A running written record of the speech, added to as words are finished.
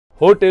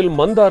Hotel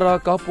Mandara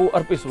Kapu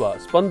ಅರ್ಪಿಸುವ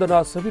ಸ್ಪಂದನ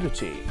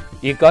ಸವಿರುಚಿ.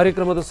 ಈ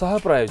ಕಾರ್ಯಕ್ರಮದ ಸಹ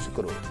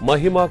ಪ್ರಾಯೋಜಕರು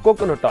Mahima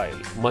coconut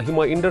oil,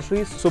 Mahima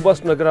industries,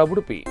 Subhash ನಗರ,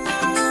 ಉಡುಪಿ.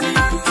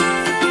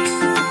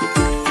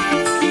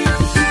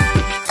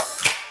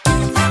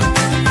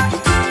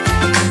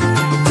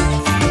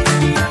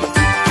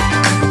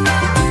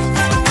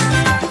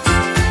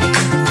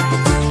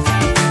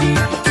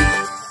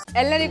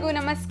 ಎಲ್ಲರಿಗೂ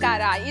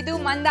ನಮಸ್ಕಾರ. ಇದು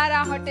ಮಂದಾರ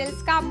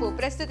ಹೋಟೆಲ್ಸ್ ಕಾಪು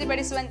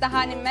ಪ್ರಸ್ತುತಿಪಡಿಸುವಂತಹ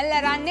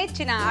ನಿಮ್ಮೆಲ್ಲರ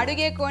ನೆಚ್ಚಿನ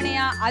ಅಡುಗೆ ಕೋಣೆಯ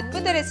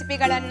ಅದ್ಭುತ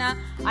ರೆಸಿಪಿಗಳನ್ನು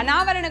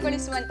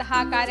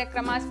ಅನಾವರಣಗೊಳಿಸುವಂತಹ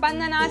ಕಾರ್ಯಕ್ರಮ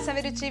ಸ್ಪಂದನ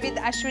ಸವಿರುಚಿ ವಿತ್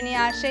ಅಶ್ವಿನಿ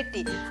ಆರ್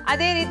ಶೆಟ್ಟಿ.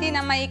 ಅದೇ ರೀತಿ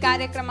ನಮ್ಮ ಈ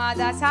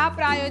ಕಾರ್ಯಕ್ರಮದ ಸಹ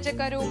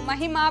ಪ್ರಾಯೋಜಕರು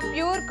Mahima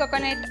pure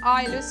coconut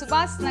oil,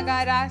 Subhash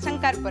ನಗರ,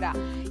 ಶಂಕರ್ಪುರ.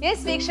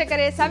 ಎಸ್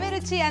ವೀಕ್ಷಕರೇ,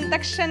 ಸವಿರುಚಿ ಅಂದ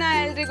ತಕ್ಷಣ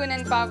ಎಲ್ರಿಗೂ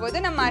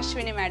ನೆನಪಾಗೋದು ನಮ್ಮ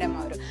ಅಶ್ವಿನಿ ಮೇಡಮ್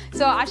ಅವರು.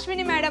 ಸೊ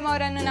ಅಶ್ವಿನಿ ಮೇಡಮ್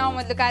ಅವರನ್ನು ನಾವು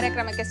ಮೊದಲು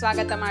ಕಾರ್ಯಕ್ರಮಕ್ಕೆ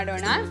ಸ್ವಾಗತ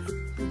ಮಾಡೋಣ.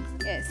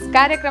 ಎಸ್,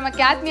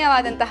 ಕಾರ್ಯಕ್ರಮಕ್ಕೆ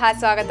ಆತ್ಮೀಯವಾದಂತಹ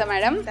ಸ್ವಾಗತ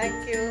ಮೇಡಮ್.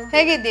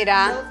 ಹೇಗಿದ್ದೀರಾ?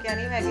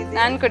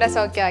 ನಾನು ಕೂಡ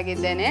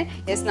ಸೌಖ್ಯವಾಗಿದ್ದೇನೆ.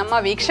 ಎಸ್, ನಮ್ಮ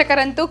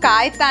ವೀಕ್ಷಕರಂತೂ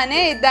ಕಾಯ್ತಾನೆ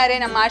ಇದ್ದಾರೆ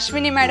ನಮ್ಮ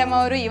ಅಶ್ವಿನಿ ಮೇಡಮ್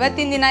ಅವರು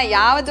ಇವತ್ತಿನ ದಿನ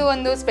ಯಾವುದು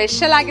ಒಂದು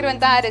ಸ್ಪೆಷಲ್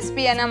ಆಗಿರುವಂತಹ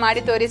ರೆಸಿಪಿಯನ್ನ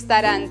ಮಾಡಿ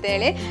ತೋರಿಸ್ತಾರಾ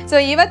ಅಂತೇಳಿ. ಸೊ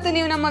ಇವತ್ತು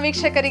ನೀವು ನಮ್ಮ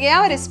ವೀಕ್ಷಕರಿಗೆ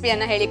ಯಾವ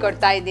ರೆಸಿಪಿಯನ್ನ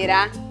ಹೇಳಿಕೊಡ್ತಾ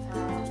ಇದ್ದೀರಾ?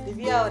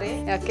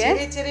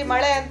 ಚೆರಿ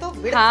ಮಳೆ ಅಂತೂ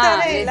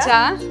ಬಿಡ್ತಾನೆ ಇಲ್ಲ.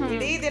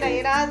 ಇಡೀ ದಿನ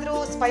ಏನಾದ್ರೂ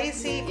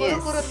ಸ್ಪೈಸಿ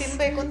ಕುರುಕುರು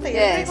ತಿನ್ಬೇಕು ಅಂತ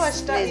ಎಲ್ಲರಿಗೂ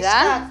ಇಷ್ಟ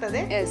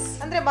ಆಗ್ತದೆ.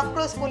 ಅಂದ್ರೆ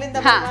ಮಕ್ಕಳು ಸ್ಕೂಲಿಂದ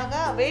ಬಂದಾಗ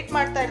ವೇಟ್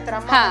ಮಾಡ್ತಾ ಇರ್ತಾರೆ,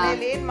 ಅಮ್ಮ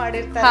ಮನೆಯಲ್ಲಿ ಏನ್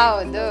ಮಾಡಿರ್ತಾರೆ.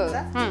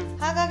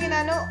 ಹಾಗಾಗಿ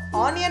ನಾನು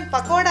ಆನಿಯನ್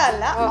ಪಕೋಡ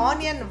ಅಲ್ಲ,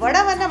 ಆನಿಯನ್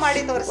ವಡವನ್ನ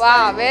ಮಾಡಿ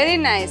ತೋರಿಸ್ತೀನಿ. ವೆರಿ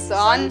ನೈಸ್,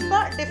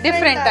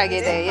 ಡಿಫ್ರೆಂಟ್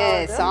ಆಗಿದೆ.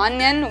 ಎಸ್,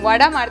 ಆನಿಯನ್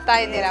ವಡ ಮಾಡ್ತಾ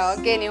ಇದ್ದೀರಾ.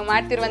 ಓಕೆ, ನೀವು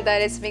ಮಾಡ್ತಿರುವಂತಹ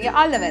ರೆಸಿಪಿಗೆ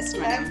all the best.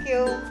 Thank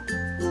you.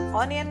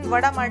 Onion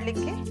vada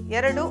ಮಾಡ್ಲಿಕ್ಕೆ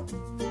 2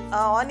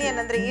 ಆನಿಯನ್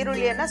ಅಂದರೆ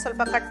ಈರುಳ್ಳಿಯನ್ನು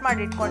ಸ್ವಲ್ಪ ಕಟ್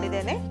ಮಾಡಿ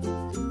ಇಟ್ಕೊಂಡಿದ್ದೇನೆ.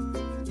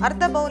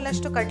 ಅರ್ಧ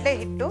ಬೌಲ್ನಷ್ಟು ಕಡಲೆ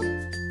ಹಿಟ್ಟು,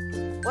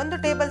 1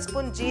 ಟೇಬಲ್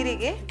ಸ್ಪೂನ್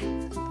ಜೀರಿಗೆ,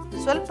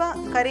 ಸ್ವಲ್ಪ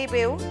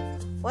ಕರಿಬೇವು,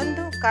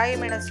 1 ಕಾಯಿ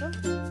ಮೆಣಸು,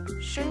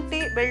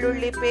 ಶುಂಠಿ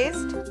ಬೆಳ್ಳುಳ್ಳಿ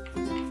ಪೇಸ್ಟ್,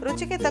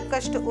 ರುಚಿಗೆ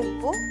ತಕ್ಕಷ್ಟು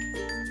ಉಪ್ಪು,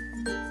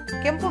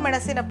 ಕೆಂಪು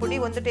ಮೆಣಸಿನ ಪುಡಿ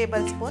 1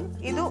 ಟೇಬಲ್ ಸ್ಪೂನ್,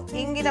 ಇದು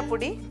ಇಂಗಿನ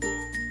ಪುಡಿ.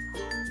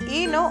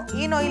 ಈನೋ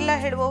ಇಲ್ಲ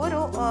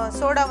ಹೇಳುವವರು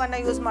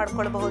ಸೋಡಾವನ್ನು ಯೂಸ್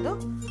ಮಾಡ್ಕೊಳ್ಬಹುದು.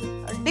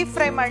 ಡೀಪ್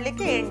ಫ್ರೈ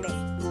ಮಾಡಲಿಕ್ಕೆ ಎಣ್ಣೆ.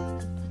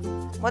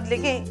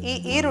 ಮೊದಲಿಗೆ ಈ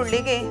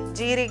ಈರುಳ್ಳಿಗೆ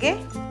ಜೀರಿಗೆ,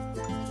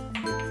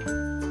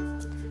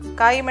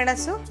 ಕಾಯಿ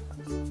ಮೆಣಸು,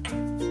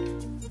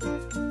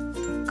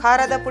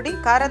 ಖಾರದ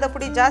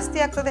ಪುಡಿ ಜಾಸ್ತಿ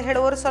ಆಗ್ತದೆ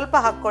ಹೇಳುವವರು ಸ್ವಲ್ಪ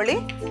ಹಾಕ್ಕೊಳ್ಳಿ.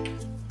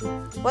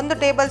 1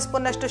 ಟೇಬಲ್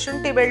ಸ್ಪೂನ್ ಅಷ್ಟು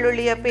ಶುಂಠಿ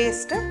ಬೆಳ್ಳುಳ್ಳಿಯ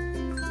ಪೇಸ್ಟ್,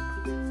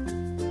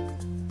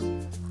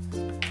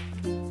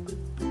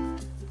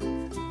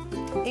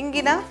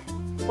 ಇಂಗಿನ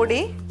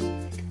ಪುಡಿ.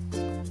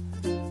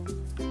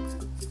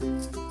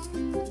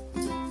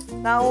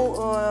 ನಾವು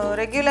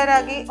ರೆಗ್ಯುಲರ್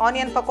ಆಗಿ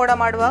ಆನಿಯನ್ ಪಕೋಡ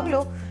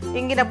ಮಾಡುವಾಗಲೂ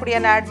ಇಂಗಿನ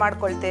ಪುಡಿಯನ್ನು ಆ್ಯಡ್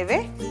ಮಾಡ್ಕೊಳ್ತೇವೆ.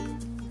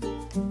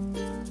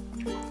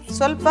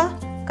 ಸ್ವಲ್ಪ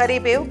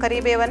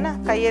ಕರಿಬೇವನ್ನು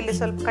ಕೈಯಲ್ಲಿ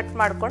ಸ್ವಲ್ಪ ಕಟ್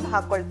ಮಾಡ್ಕೊಂಡು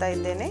ಹಾಕ್ಕೊಳ್ತಾ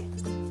ಇದ್ದೇನೆ.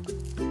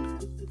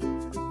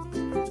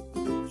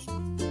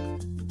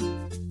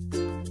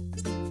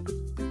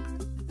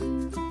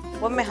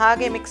 ಒಮ್ಮೆ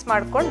ಹಾಗೆ ಮಿಕ್ಸ್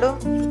ಮಾಡಿಕೊಂಡು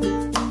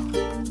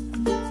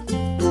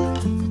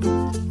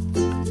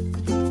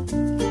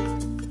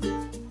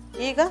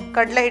ಈಗ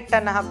ಕಡಲೆ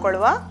ಹಿಟ್ಟನ್ನು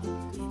ಹಾಕ್ಕೊಳ್ಳುವ.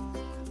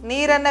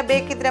 ನೀರನ್ನು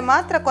ಬೇಕಿದ್ರೆ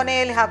ಮಾತ್ರ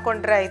ಕೊನೆಯಲ್ಲಿ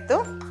ಹಾಕ್ಕೊಂಡ್ರೆ ಆಯಿತು.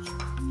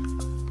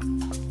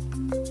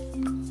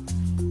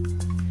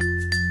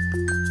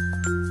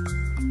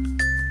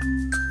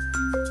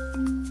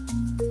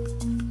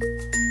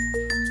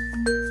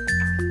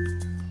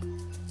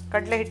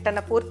 ಕಡಲೆ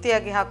ಹಿಟ್ಟನ್ನು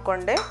ಪೂರ್ತಿಯಾಗಿ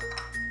ಹಾಕ್ಕೊಂಡೆ.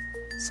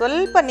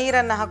 ಸ್ವಲ್ಪ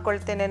ನೀರನ್ನು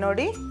ಹಾಕ್ಕೊಳ್ತೇನೆ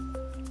ನೋಡಿ.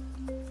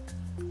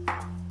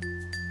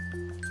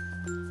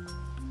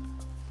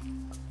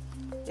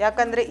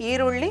 ಯಾಕಂದರೆ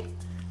ಈರುಳ್ಳಿ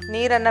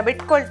ನೀರನ್ನು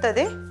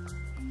ಬಿಟ್ಕೊಳ್ತದೆ.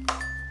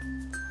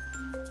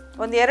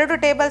 1-2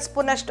 ಟೇಬಲ್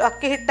ಸ್ಪೂನ್ ಅಷ್ಟು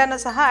ಅಕ್ಕಿ ಹಿಟ್ಟನ್ನು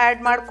ಸಹ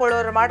ಆ್ಯಡ್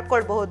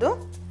ಮಾಡ್ಕೊಳ್ಬಹುದು.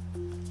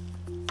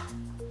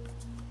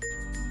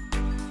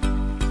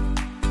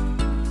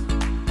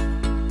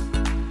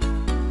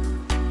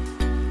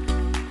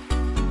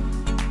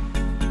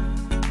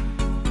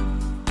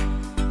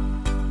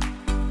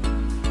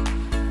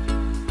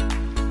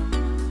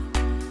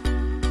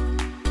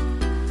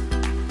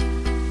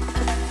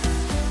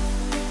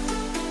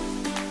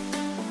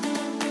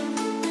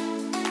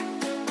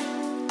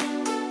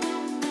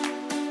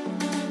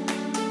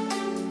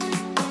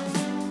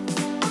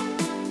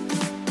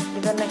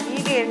 ಇದನ್ನು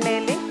ಹೀಗೆ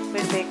ಎಣ್ಣೆಯಲ್ಲಿ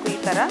ಬಿಡಬೇಕು. ಈ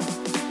ಥರ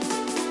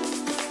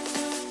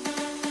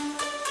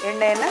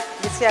ಎಣ್ಣೆಯನ್ನು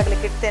ಬಿಸಿ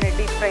ಆಗಲಿಕ್ಕೆ ಇಡ್ತೇನೆ.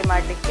 ಡೀಪ್ ಫ್ರೈ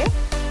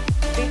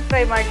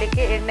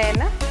ಮಾಡಲಿಕ್ಕೆ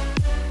ಎಣ್ಣೆಯನ್ನು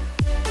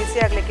ಬಿಸಿ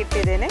ಆಗಲಿಕ್ಕೆ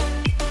ಇಟ್ಟಿದ್ದೇನೆ.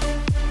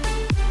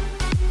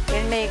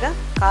 ಎಣ್ಣೆ ಈಗ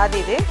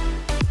ಕಾದಿದೆ.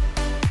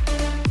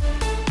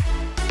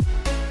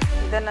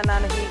 ಇದನ್ನು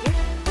ನಾನು ಹೀಗೆ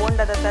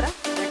ಬೋಂಡದ ಥರ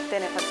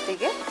ಬಿಡ್ತೇನೆ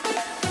ಫಸ್ಟಿಗೆ.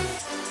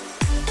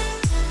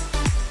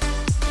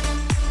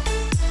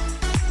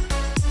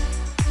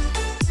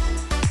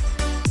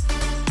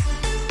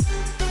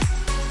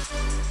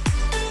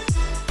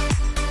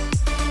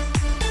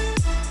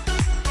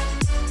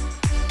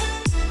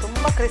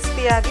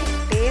 ಕ್ರಿಸ್ಪಿಯಾಗಿ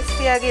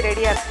ಟೇಸ್ಟಿಯಾಗಿ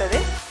ರೆಡಿ ಆಗ್ತದೆ.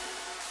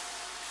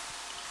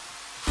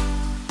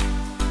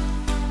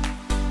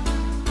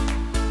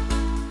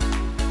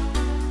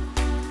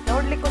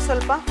 ನೋಡ್ಲಿಕ್ಕೂ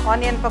ಸ್ವಲ್ಪ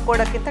ಆನಿಯನ್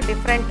ಪಕೋಡಕ್ಕಿಂತ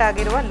ಡಿಫ್ರೆಂಟ್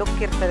ಆಗಿರುವ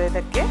ಲುಕ್ ಇರ್ತದೆ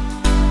ಇದಕ್ಕೆ.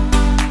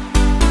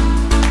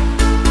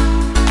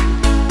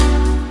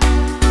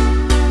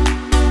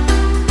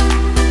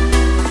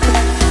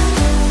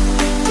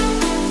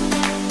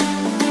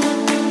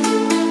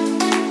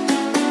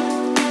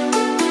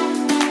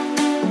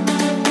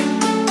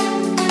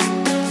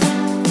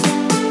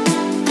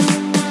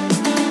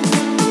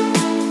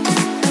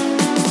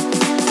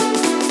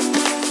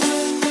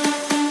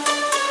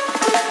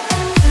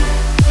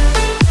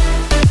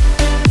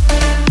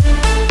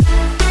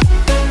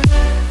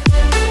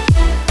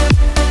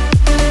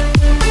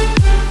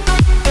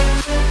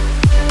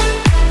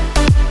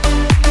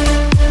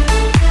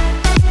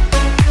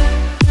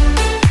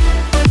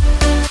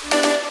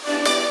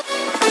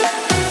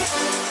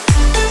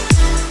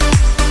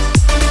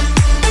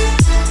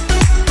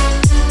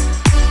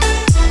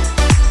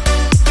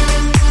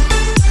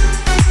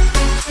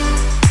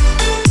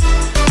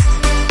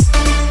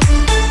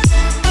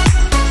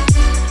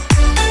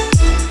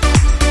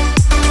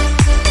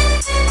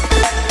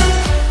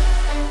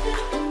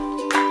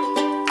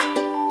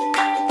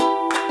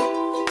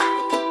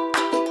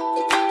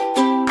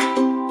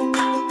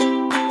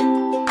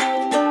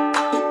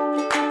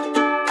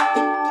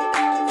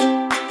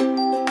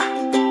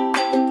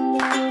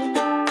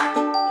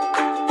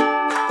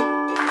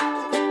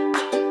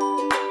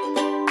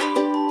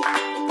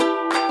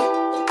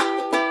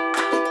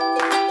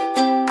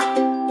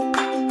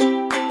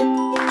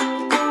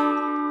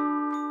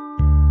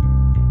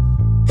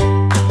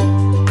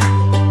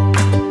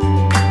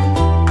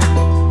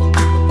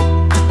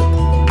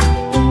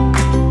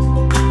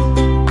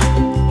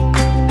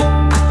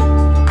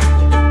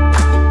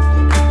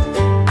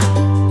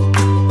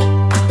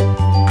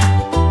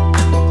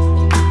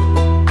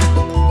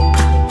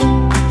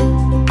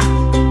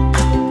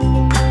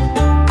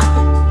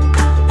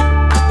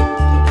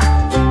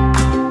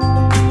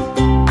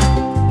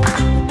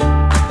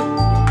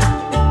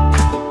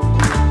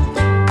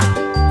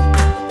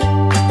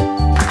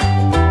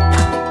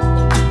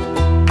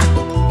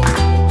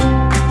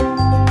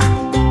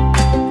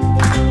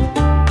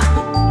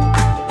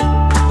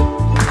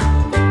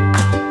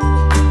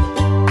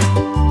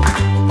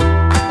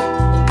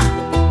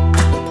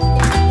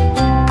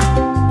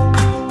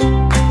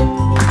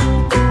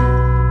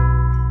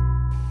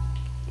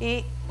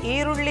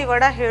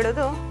 ವಡ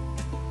ಹೇಳೋದು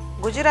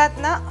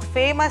ಗುಜರಾತ್ನ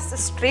ಫೇಮಸ್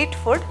ಸ್ಟ್ರೀಟ್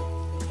ಫುಡ್.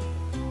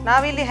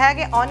 ನಾವಿಲ್ಲಿ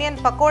ಹೇಗೆ ಆನಿಯನ್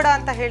ಪಕೋಡ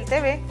ಅಂತ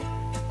ಹೇಳ್ತೇವೆ,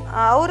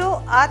 ಅವರು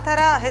ಆ ಥರ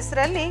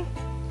ಹೆಸರಲ್ಲಿ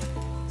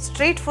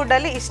ಸ್ಟ್ರೀಟ್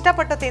ಫುಡ್ಡಲ್ಲಿ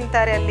ಇಷ್ಟಪಟ್ಟು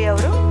ತಿಂತಾರೆ ಅಲ್ಲಿ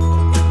ಅವರು.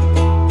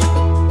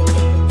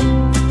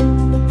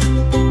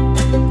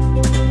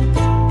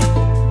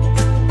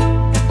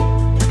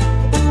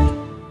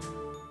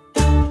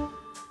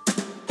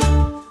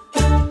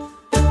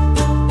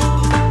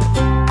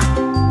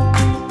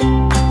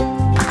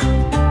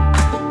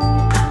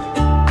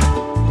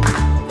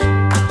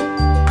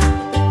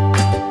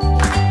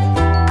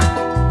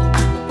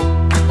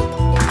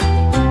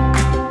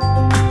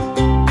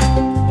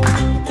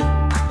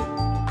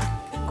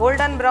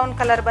 ಗೋಲ್ಡನ್ ಬ್ರೌನ್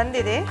ಕಲರ್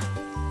ಬಂದಿದೆ.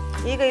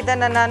 ಈಗ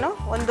ಇದನ್ನು ನಾನು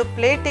ಒಂದು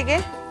ಪ್ಲೇಟಿಗೆ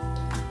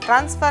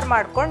ಟ್ರಾನ್ಸ್ಫರ್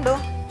ಮಾಡಿಕೊಂಡು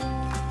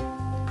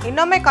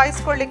ಇನ್ನೊಮ್ಮೆ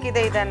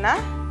ಕಾಯಿಸ್ಕೊಳ್ಳಿಕ್ಕಿದೆ. ಇದನ್ನು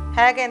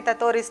ಹೇಗೆ ಅಂತ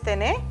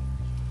ತೋರಿಸ್ತೇನೆ.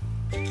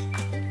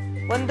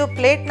 ಒಂದು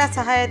ಪ್ಲೇಟ್ನ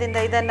ಸಹಾಯದಿಂದ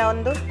ಇದನ್ನು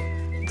ಒಂದು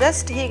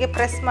ಜಸ್ಟ್ ಹೀಗೆ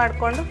ಪ್ರೆಸ್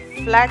ಮಾಡಿಕೊಂಡು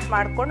ಫ್ಲ್ಯಾಟ್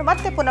ಮಾಡಿಕೊಂಡು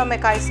ಮತ್ತೆ ಪುನೊಮ್ಮೆ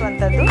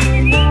ಕಾಯಿಸುವಂಥದ್ದು.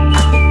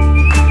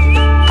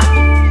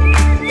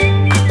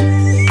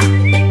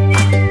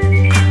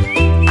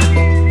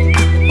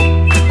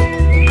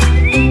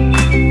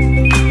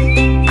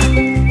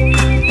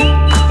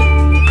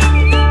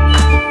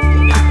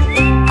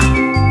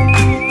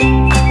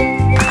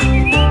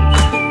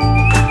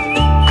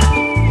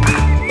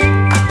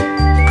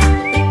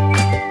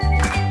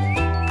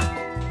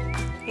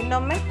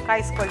 ಇನ್ನೊಮ್ಮೆ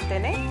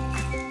ಕಾಯಿಸ್ಕೊಳ್ತೇನೆ.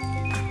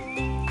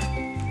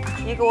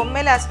 ಈಗ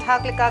ಒಮ್ಮೆಲೆ ಅಷ್ಟು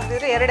ಹಾಕ್ಲಿಕ್ಕೆ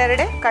ಆಗದಿದ್ರೆ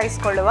ಎರಡೆರಡೆ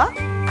ಕಾಯಿಸ್ಕೊಳ್ಳುವ.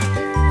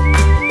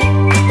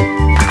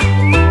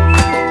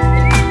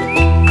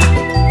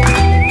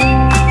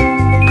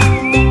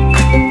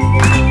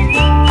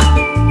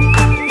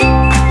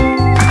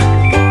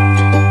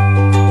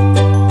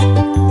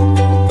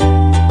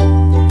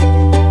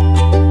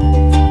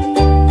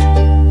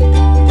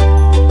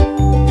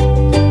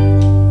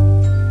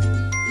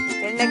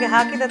 ಎಣ್ಣೆಗೆ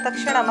ಹಾಕಿದ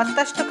ತಕ್ಷಣ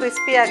ಮತ್ತಷ್ಟು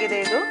ಕ್ರಿಸ್ಪಿ ಆಗಿದೆ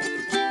ಇದು.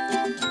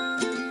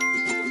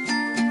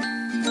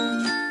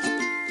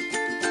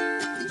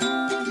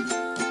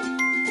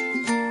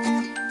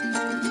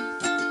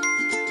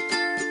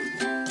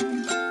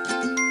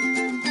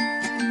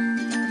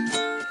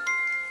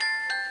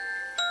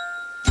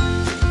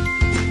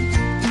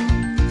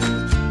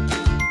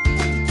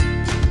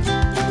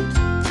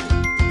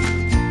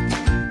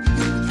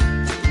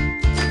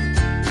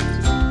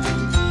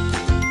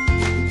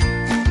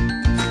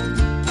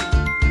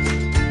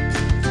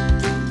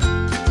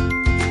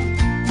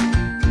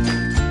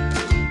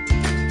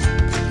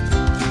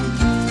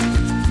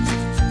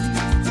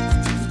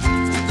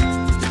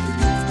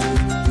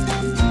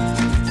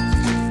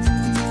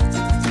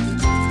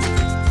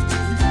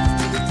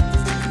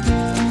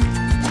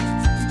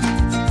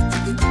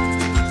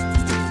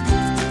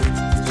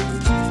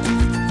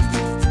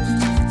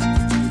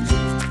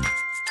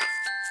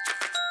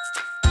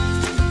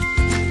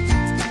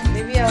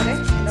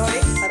 ನೋಡಿ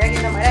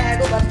ಹೊರಗಿನ ಮಳೆ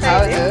ಹೇಗೂ ಬರ್ತಾ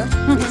ಇದೆ.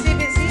 ಬಿಸಿ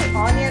ಬಿಸಿ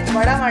ಆನಿಯನ್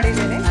ವಡ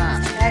ಮಾಡಿದ್ದೇನೆ.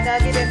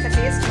 ಹೇಗಾಗಿದೆ ಅಂತ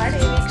ಟೇಸ್ಟ್ ಮಾಡಿ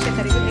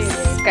ವೀಕ್ಷಕರಿಗೂ ಹೇಳಿ.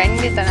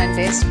 ಖಂಡಿತ ನಾನು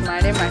ಟೇಸ್ಟ್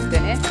ಮಾಡೇ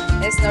ಮಾಡ್ತೇನೆ.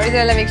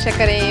 ನೋಡಿದ್ರಲ್ಲ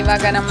ವೀಕ್ಷಕರೇ,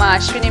 ಇವಾಗ ನಮ್ಮ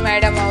ಅಶ್ವಿನಿ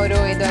ಮೇಡಮ್ ಅವರು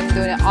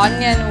ಇದೊಂದು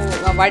ಆನಿಯನ್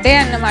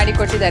ವಡೆಯನ್ನು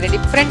ಮಾಡಿಕೊಟ್ಟಿದ್ದಾರೆ,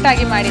 ಡಿಫ್ರೆಂಟ್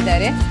ಆಗಿ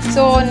ಮಾಡಿದ್ದಾರೆ.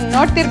 ಸೊ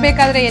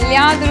ನೋಡ್ತಿರ್ಬೇಕಾದ್ರೆ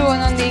ಎಲ್ಲಿಯಾದರೂ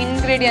ಒಂದೊಂದು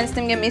ಇಂಗ್ರೀಡಿಯೆಂಟ್ಸ್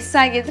ನಿಮಗೆ ಮಿಸ್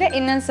ಆಗಿದ್ರೆ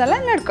ಇನ್ನೊಂದ್ಸಲ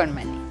ನೋಡ್ಕೊಂಡು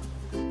ಬನ್ನಿ.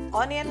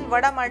 ಆನಿಯನ್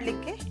ವಡ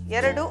ಮಾಡಲಿಕ್ಕೆ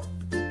 2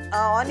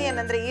 ಆನಿಯನ್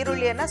ಅಂದರೆ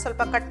ಈರುಳ್ಳಿಯನ್ನು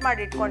ಸ್ವಲ್ಪ ಕಟ್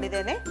ಮಾಡಿ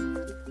ಇಟ್ಕೊಂಡಿದ್ದೇನೆ.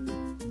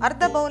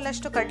 ಅರ್ಧ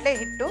ಬೌಲ್ನಷ್ಟು ಕಡಲೆ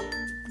ಹಿಟ್ಟು,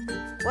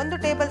 1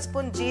 ಟೇಬಲ್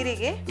ಸ್ಪೂನ್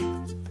ಜೀರಿಗೆ,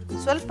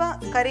 ಸ್ವಲ್ಪ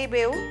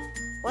ಕರಿಬೇವು,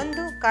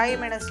 1 ಕಾಯಿ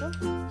ಮೆಣಸು,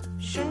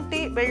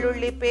 ಶುಂಠಿ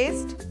ಬೆಳ್ಳುಳ್ಳಿ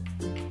ಪೇಸ್ಟ್,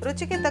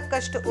 ರುಚಿಗೆ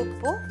ತಕ್ಕಷ್ಟು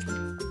ಉಪ್ಪು,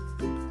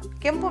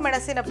 ಕೆಂಪು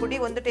ಮೆಣಸಿನ ಪುಡಿ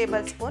 1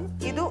 ಟೇಬಲ್ ಸ್ಪೂನ್,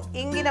 ಇದು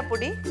ಇಂಗಿನ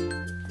ಪುಡಿ.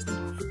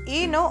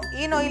 ಈನೋ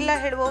ಇಲ್ಲ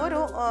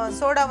ಹೇಳುವವರು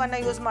ಸೋಡಾವನ್ನು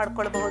ಯೂಸ್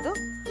ಮಾಡ್ಕೊಳ್ಬಹುದು.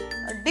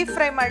 ಡೀಪ್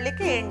ಫ್ರೈ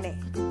ಮಾಡಲಿಕ್ಕೆ ಎಣ್ಣೆ.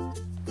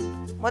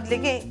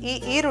 ಮೊದಲಿಗೆ ಈ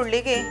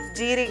ಈರುಳ್ಳಿಗೆ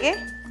ಜೀರಿಗೆ,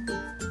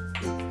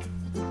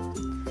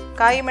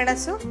 ಕಾಯಿ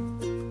ಮೆಣಸು,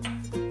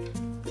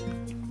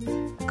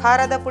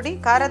 ಖಾರದ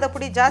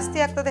ಪುಡಿ ಜಾಸ್ತಿ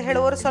ಆಗ್ತದೆ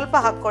ಹೇಳುವವರು ಸ್ವಲ್ಪ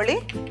ಹಾಕ್ಕೊಳ್ಳಿ.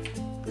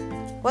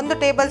 1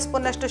 ಟೇಬಲ್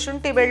ಸ್ಪೂನ್ನಷ್ಟು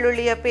ಶುಂಠಿ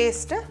ಬೆಳ್ಳುಳ್ಳಿಯ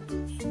ಪೇಸ್ಟ್,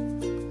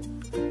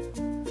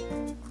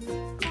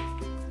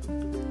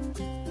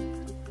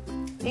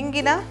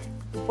 ಇಂಗಿನ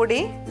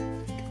ಪುಡಿ.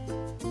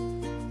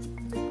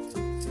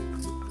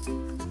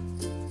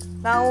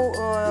 ನಾವು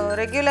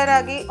ರೆಗ್ಯುಲರ್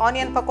ಆಗಿ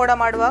ಆನಿಯನ್ ಪಕೋಡ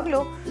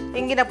ಮಾಡುವಾಗಲೂ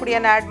ಇಂಗಿನ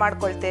ಪುಡಿಯನ್ನು ಆ್ಯಡ್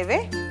ಮಾಡ್ಕೊಳ್ತೇವೆ.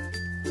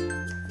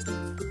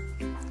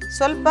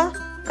 ಸ್ವಲ್ಪ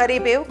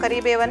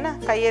ಕರಿಬೇವನ್ನು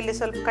ಕೈಯಲ್ಲಿ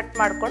ಸ್ವಲ್ಪ ಕಟ್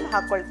ಮಾಡ್ಕೊಂಡು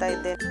ಹಾಕ್ಕೊಳ್ತಾ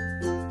ಇದ್ದೇನೆ.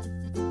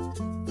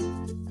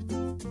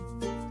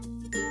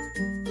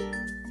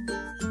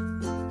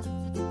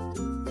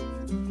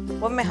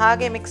 ಒಮ್ಮೆ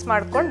ಹಾಗೆ ಮಿಕ್ಸ್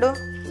ಮಾಡಿಕೊಂಡು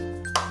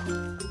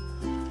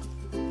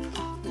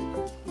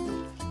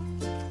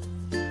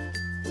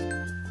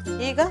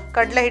ಈಗ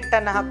ಕಡಲೆ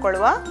ಹಿಟ್ಟನ್ನು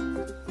ಹಾಕ್ಕೊಳ್ಳುವ.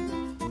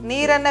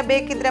 ನೀರನ್ನು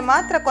ಬೇಕಿದ್ರೆ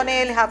ಮಾತ್ರ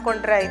ಕೊನೆಯಲ್ಲಿ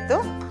ಹಾಕ್ಕೊಂಡ್ರೆ ಆಯಿತು.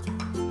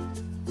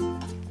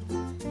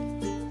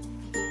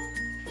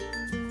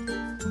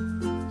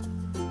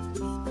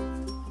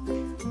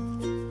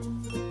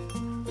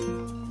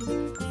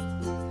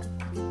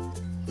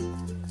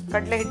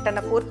 ಕಡಲೆ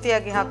ಹಿಟ್ಟನ್ನು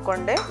ಪೂರ್ತಿಯಾಗಿ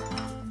ಹಾಕ್ಕೊಂಡೆ.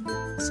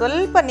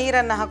 ಸ್ವಲ್ಪ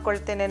ನೀರನ್ನು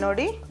ಹಾಕ್ಕೊಳ್ತೇನೆ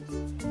ನೋಡಿ.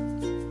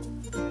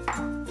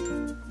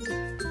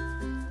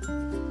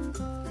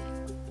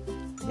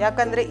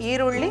 ಯಾಕಂದರೆ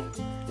ಈರುಳ್ಳಿ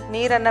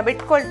ನೀರನ್ನು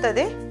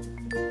ಬಿಟ್ಕೊಳ್ತದೆ.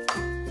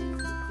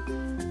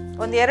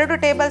 ಒಂದು 2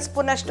 ಟೇಬಲ್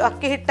ಸ್ಪೂನ್ ಅಷ್ಟು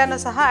ಅಕ್ಕಿ ಹಿಟ್ಟನ್ನು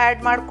ಸಹ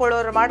ಆ್ಯಡ್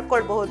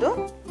ಮಾಡ್ಕೊಳ್ಬಹುದು.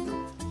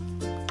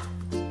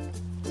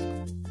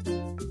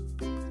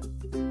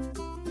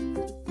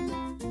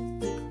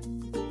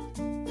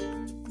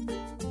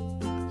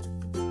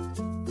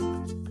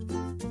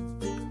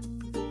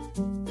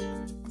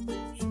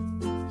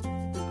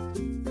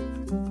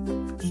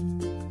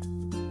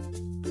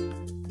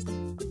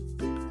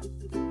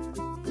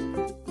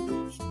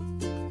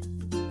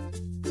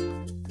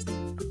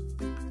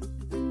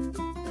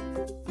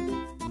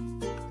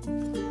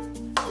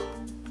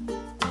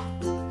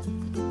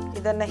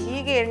 ಇದನ್ನು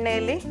ಹೀಗೆ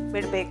ಎಣ್ಣೆಯಲ್ಲಿ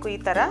ಬಿಡಬೇಕು. ಈ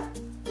ಥರ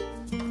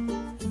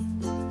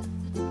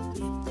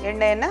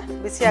ಎಣ್ಣೆಯನ್ನು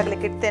ಬಿಸಿ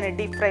ಆಗಲಿಕ್ಕೆ ಇಡ್ತೇನೆ.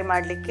 ಡೀಪ್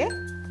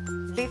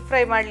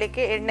ಫ್ರೈ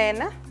ಮಾಡಲಿಕ್ಕೆ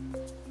ಎಣ್ಣೆಯನ್ನು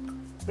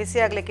ಬಿಸಿ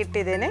ಆಗಲಿಕ್ಕೆ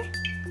ಇಟ್ಟಿದ್ದೇನೆ.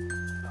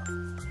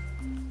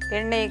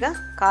 ಎಣ್ಣೆ ಈಗ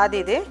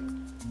ಕಾದಿದೆ.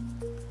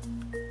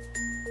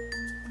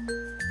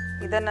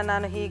 ಇದನ್ನು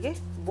ನಾನು ಹೀಗೆ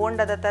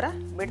ಬೋಂಡದ ಥರ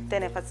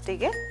ಬಿಡ್ತೇನೆ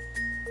ಫಸ್ಟಿಗೆ.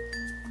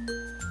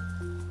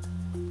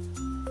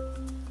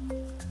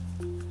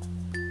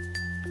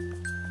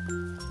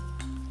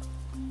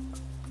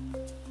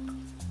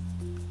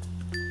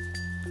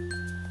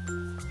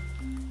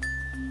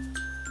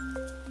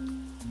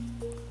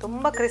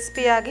 ತುಂಬ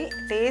ಕ್ರಿಸ್ಪಿಯಾಗಿ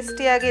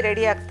ಟೇಸ್ಟಿಯಾಗಿ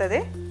ರೆಡಿ ಆಗ್ತದೆ.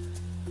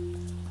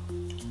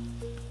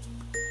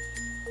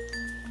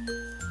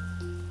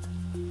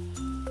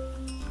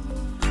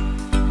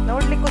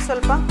 ನೋಡಲಿಕ್ಕೂ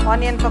ಸ್ವಲ್ಪ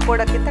ಆನಿಯನ್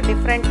ಪಕೋಡಕ್ಕಿಂತ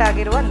ಡಿಫ್ರೆಂಟ್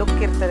ಆಗಿರುವ ಲುಕ್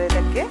ಇರ್ತದೆ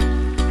ಇದಕ್ಕೆ.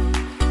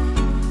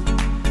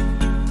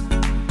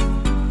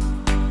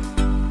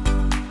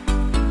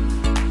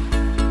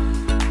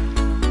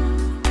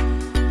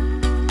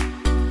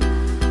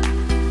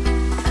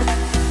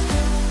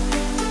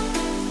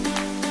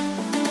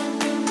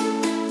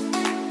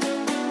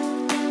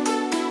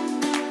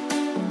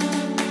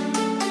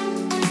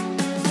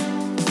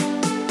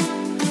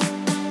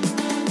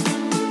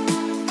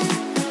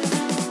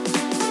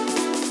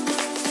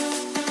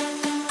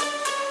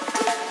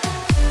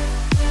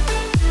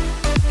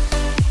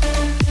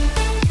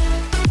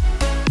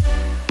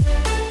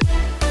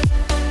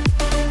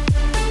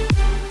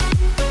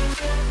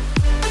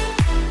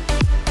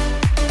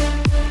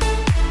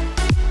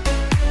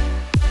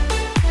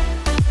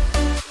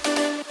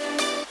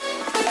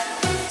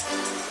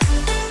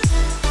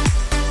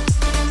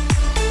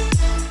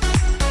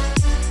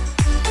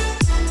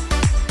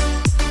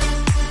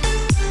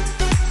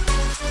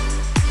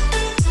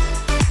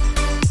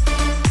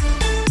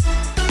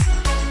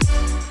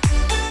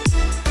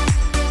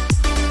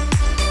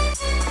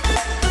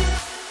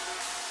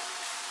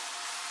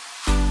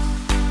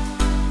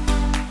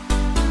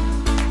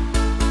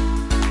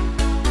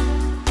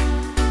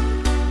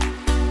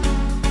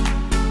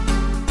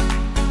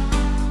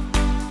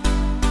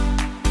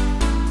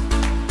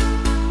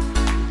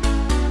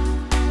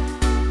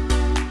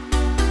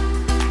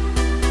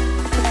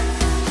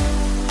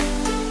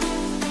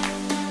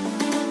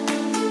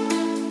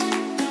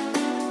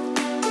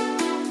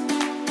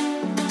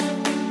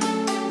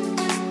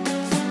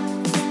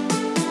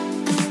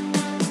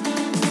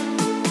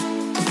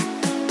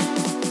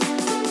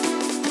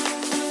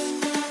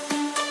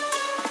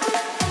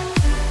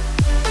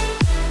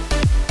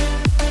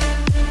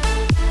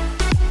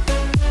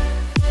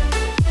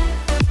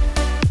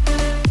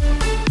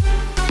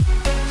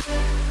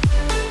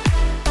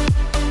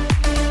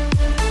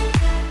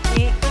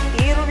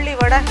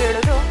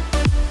 ಹೇಳೋದು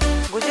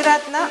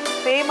ಗುಜರಾತ್ನ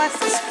ಫೇಮಸ್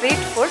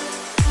ಸ್ಟ್ರೀಟ್ ಫುಡ್.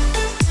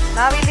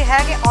 ನಾವಿಲ್ಲಿ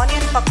ಹೇಗೆ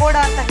ಆನಿಯನ್ ಪಕೋಡ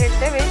ಅಂತ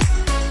ಹೇಳ್ತೇವೆ,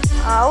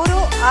 ಅವರು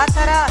ಆ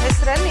ಥರ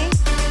ಹೆಸರಲ್ಲಿ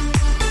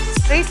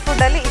ಸ್ಟ್ರೀಟ್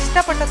ಫುಡ್ಡಲ್ಲಿ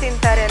ಇಷ್ಟಪಟ್ಟು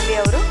ತಿಂತಾರೆ ಅಲ್ಲಿ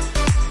ಅವರು.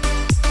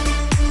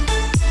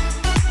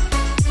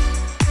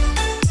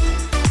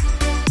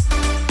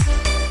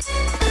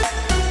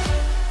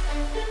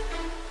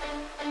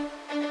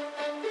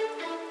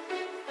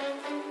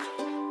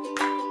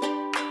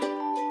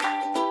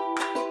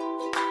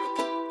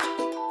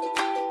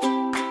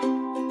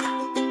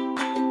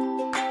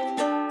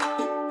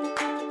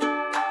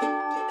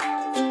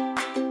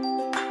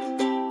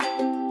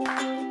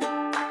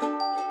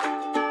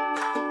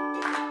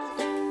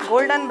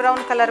 ಗೋಲ್ಡನ್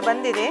ಬ್ರೌನ್ ಕಲರ್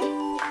ಬಂದಿದೆ.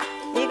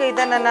 ಈಗ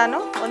ಇದನ್ನು ನಾನು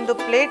ಒಂದು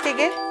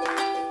ಪ್ಲೇಟಿಗೆ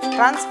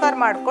ಟ್ರಾನ್ಸ್ಫರ್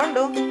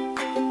ಮಾಡಿಕೊಂಡು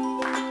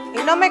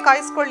ಇನ್ನೊಮ್ಮೆ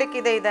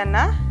ಕಾಯಿಸ್ಕೊಳ್ಳಿಕ್ಕಿದೆ.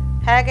 ಇದನ್ನು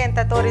ಹೇಗೆ ಅಂತ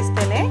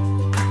ತೋರಿಸ್ತೇನೆ.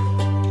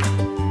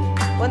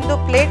 ಒಂದು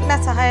ಪ್ಲೇಟ್ನ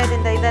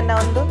ಸಹಾಯದಿಂದ ಇದನ್ನು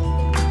ಒಂದು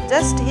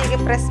ಜಸ್ಟ್ ಹೀಗೆ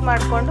ಪ್ರೆಸ್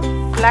ಮಾಡಿಕೊಂಡು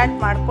ಫ್ಲ್ಯಾಟ್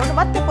ಮಾಡಿಕೊಂಡು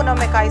ಮತ್ತೆ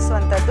ಪುನೊಮ್ಮೆ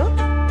ಕಾಯಿಸುವಂಥದ್ದು.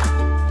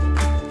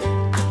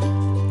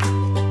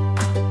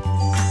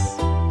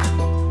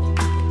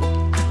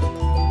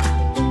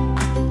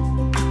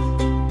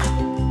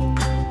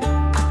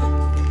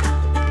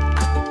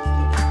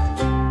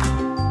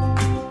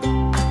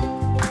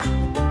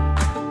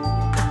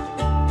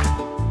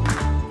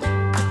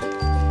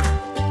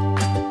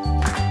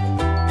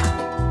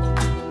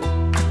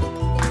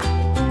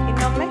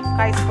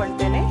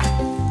 ಕಾಯಿಸ್ಕೊಳ್ತೇನೆ.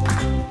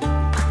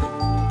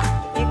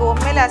 ಈಗ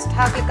ಒಮ್ಮೆಲೆ ಅಷ್ಟು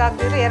ಹಾಕ್ಲಿಕ್ಕೆ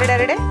ಆಗದಿದ್ರೆ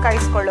ಎರಡೆರಡೆ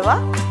ಕಾಯಿಸ್ಕೊಳ್ಳುವ.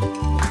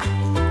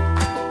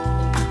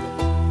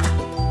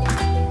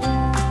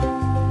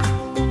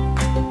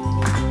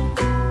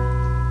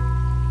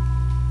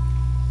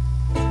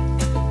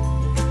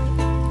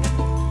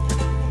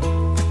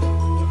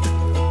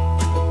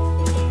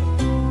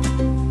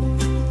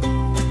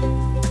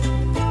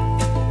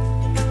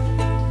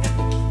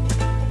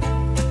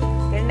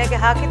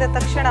 ಹಾಕಿದ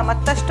ತಕ್ಷಣ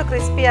ಮತ್ತಷ್ಟು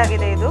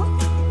ಕ್ರಿಸ್ಪಿಯಾಗಿದೆ ಇದು.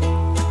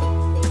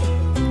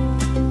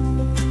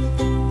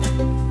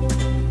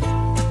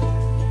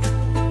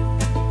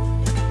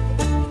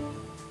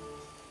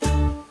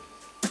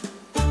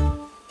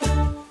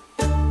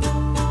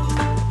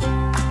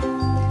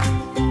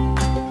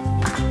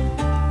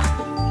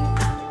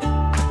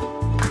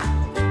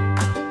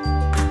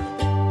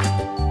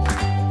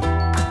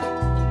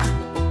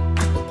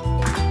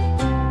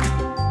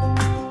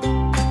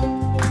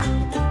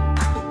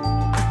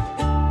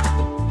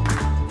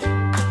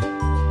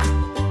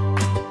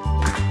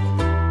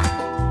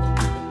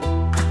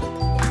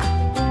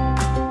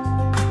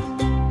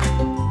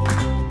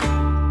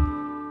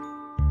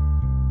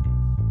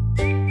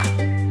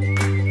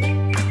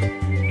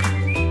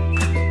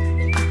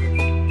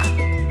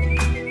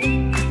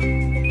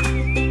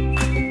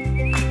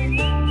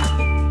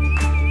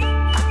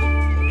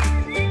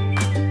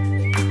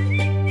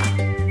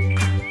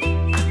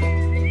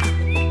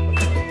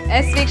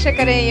 ಎಸ್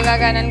ವೀಕ್ಷಕರೇ,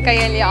 ಇವಾಗ ನನ್ನ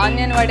ಕೈಯಲ್ಲಿ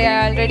ಆನಿಯನ್ ವಡೆ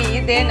ಆಲ್ರೆಡಿ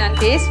ಇದೆ. ನಾನು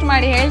ಟೇಸ್ಟ್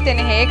ಮಾಡಿ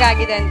ಹೇಳ್ತೇನೆ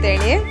ಹೇಗಾಗಿದೆ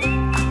ಅಂತೇಳಿ.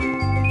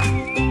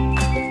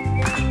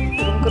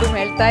 ಕುರುಮ್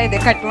ಹೇಳ್ತಾ ಇದೆ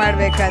ಕಟ್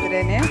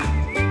ಮಾಡಬೇಕಾದ್ರೇನೆ.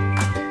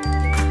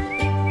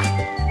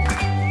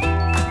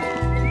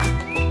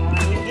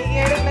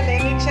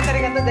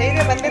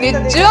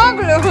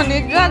 ನಿಜವಾಗ್ಲು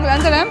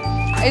ಅಂದ್ರೆ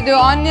ಇದು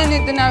ಆನಿಯನ್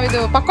ಇದ್ದು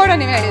ನಾವಿದು ಪಕೋಡ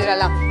ನೀವು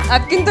ಹೇಳಿದ್ರಲ್ಲ,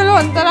 ಅದಕ್ಕಿಂತಲೂ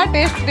ಒಂಥರ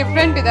ಟೇಸ್ಟ್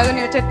ಡಿಫ್ರೆಂಟ್ ಇದೆ. ಅದು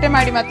ನೀವು ಚಟ್ಟೆ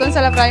ಮಾಡಿ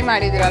ಮತ್ತೊಂದ್ಸಲ ಫ್ರೈ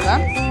ಮಾಡಿದ್ರಲ್ಲ,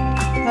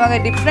 ಅವಾಗ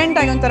ಡಿಫ್ರೆಂಟ್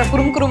ಆಗಿ ಒಂಥರ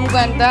ಕುರುಮ್ಕು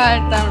ಅಂತ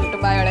ಹೇಳ್ತಾ ಉಂಟು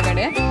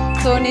ಬಾಯೊಳಗಡೆ.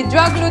 ಸೊ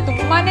ನಿಜವಾಗ್ಲೂ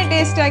ತುಂಬಾ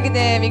ಟೇಸ್ಟ್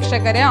ಆಗಿದೆ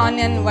ವೀಕ್ಷಕರೇ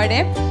ಆನಿಯನ್ ವಡೆ.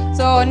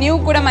 ಸೊ ನೀವು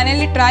ಕೂಡ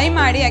ಮನೆಯಲ್ಲಿ ಟ್ರೈ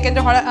ಮಾಡಿ,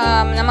 ಯಾಕೆಂದರೆ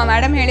ನಮ್ಮ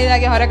ಮೇಡಮ್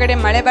ಹೇಳಿದಾಗೆ ಹೊರಗಡೆ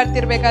ಮಳೆ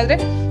ಬರ್ತಿರ್ಬೇಕಾದ್ರೆ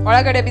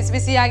ಒಳಗಡೆ ಬಿಸಿ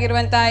ಬಿಸಿ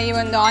ಆಗಿರುವಂಥ ಈ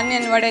ಒಂದು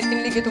ಆನಿಯನ್ ವಡೆ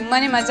ತಿನ್ನಲಿಕ್ಕೆ ತುಂಬಾ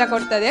ಮಜಾ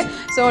ಕೊಡ್ತದೆ.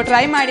 ಸೊ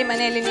ಟ್ರೈ ಮಾಡಿ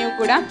ಮನೆಯಲ್ಲಿ ನೀವು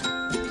ಕೂಡ.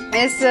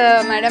 ಎಸ್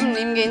ಮೇಡಮ್,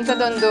 ನಿಮಗೆ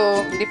ಇಂಥದ್ದೊಂದು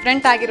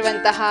ಡಿಫ್ರೆಂಟ್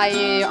ಆಗಿರುವಂತಹ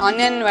ಈ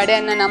ಆನಿಯನ್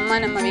ವಡೆಯನ್ನು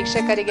ನಮ್ಮ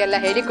ವೀಕ್ಷಕರಿಗೆಲ್ಲ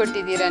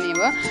ಹೇಳಿಕೊಟ್ಟಿದ್ದೀರಾ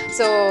ನೀವು.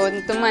 ಸೊ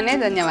ತುಂಬಾ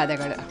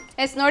ಧನ್ಯವಾದಗಳು.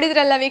 ಎಸ್,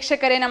 ನೋಡಿದ್ರಲ್ಲ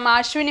ವೀಕ್ಷಕರೇ, ನಮ್ಮ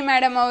ಅಶ್ವಿನಿ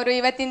ಮೇಡಮ್ ಅವರು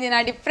ಇವತ್ತಿನ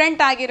ದಿನ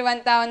ಡಿಫ್ರೆಂಟ್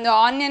ಆಗಿರುವಂಥ ಒಂದು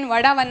ಆನಿಯನ್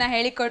ವಡವನ್ನು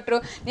ಹೇಳಿಕೊಟ್ರು.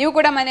 ನೀವು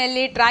ಕೂಡ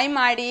ಮನೆಯಲ್ಲಿ ಟ್ರೈ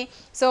ಮಾಡಿ.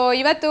 ಸೊ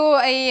ಇವತ್ತು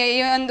ಈ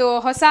ಒಂದು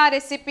ಹೊಸ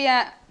ರೆಸಿಪಿಯ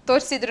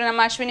ತೋರಿಸಿದ್ರು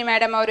ನಮ್ಮ ಅಶ್ವಿನಿ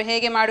ಮೇಡಮ್ ಅವರು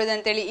ಹೇಗೆ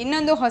ಮಾಡೋದಂತೇಳಿ.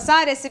 ಇನ್ನೊಂದು ಹೊಸ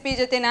ರೆಸಿಪಿ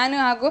ಜೊತೆ ನಾನು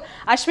ಹಾಗೂ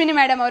ಅಶ್ವಿನಿ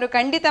ಮೇಡಮ್ ಅವರು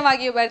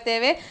ಖಂಡಿತವಾಗಿಯೂ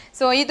ಬರ್ತೇವೆ.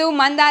 ಸೊ ಇದು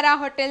ಮಂದಾರ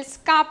ಹೋಟೆಲ್ಸ್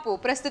ಕಾಪು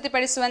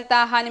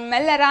ಪ್ರಸ್ತುತಿಪಡಿಸುವಂತಹ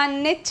ನಿಮ್ಮೆಲ್ಲರ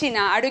ನೆಚ್ಚಿನ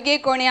ಅಡುಗೆ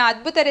ಕೋಣೆಯ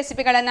ಅದ್ಭುತ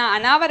ರೆಸಿಪಿಗಳನ್ನು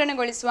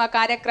ಅನಾವರಣಗೊಳಿಸುವ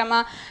ಕಾರ್ಯಕ್ರಮ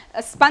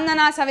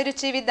ಸ್ಪಂದನ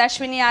ಸವಿರುಚಿ ವಿತ್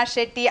ಅಶ್ವಿನಿ ಆರ್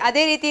ಶೆಟ್ಟಿ.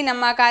 ಅದೇ ರೀತಿ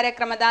ನಮ್ಮ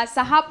ಕಾರ್ಯಕ್ರಮದ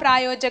ಸಹ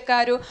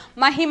ಪ್ರಾಯೋಜಕರು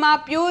Mahima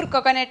pure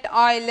coconut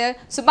oil,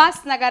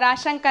 Subhash ನಗರ,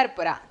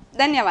 ಶಂಕರ್ಪುರ.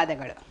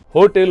 ಧನ್ಯವಾದಗಳು.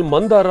 ಹೋಟೆಲ್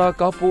ಮಂದಾರ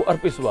ಕಾಪು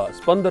ಅರ್ಪಿಸುವ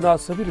ಸ್ಪಂದನ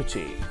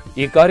ಸವಿರುಚಿ.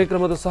 ಈ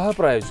ಕಾರ್ಯಕ್ರಮದ ಸಹ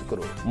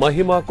ಪ್ರಾಯೋಜಕರು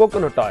Mahima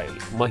coconut oil,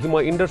 Mahima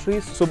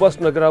industries, Subhash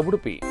ನಗರ,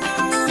 ಉಡುಪಿ.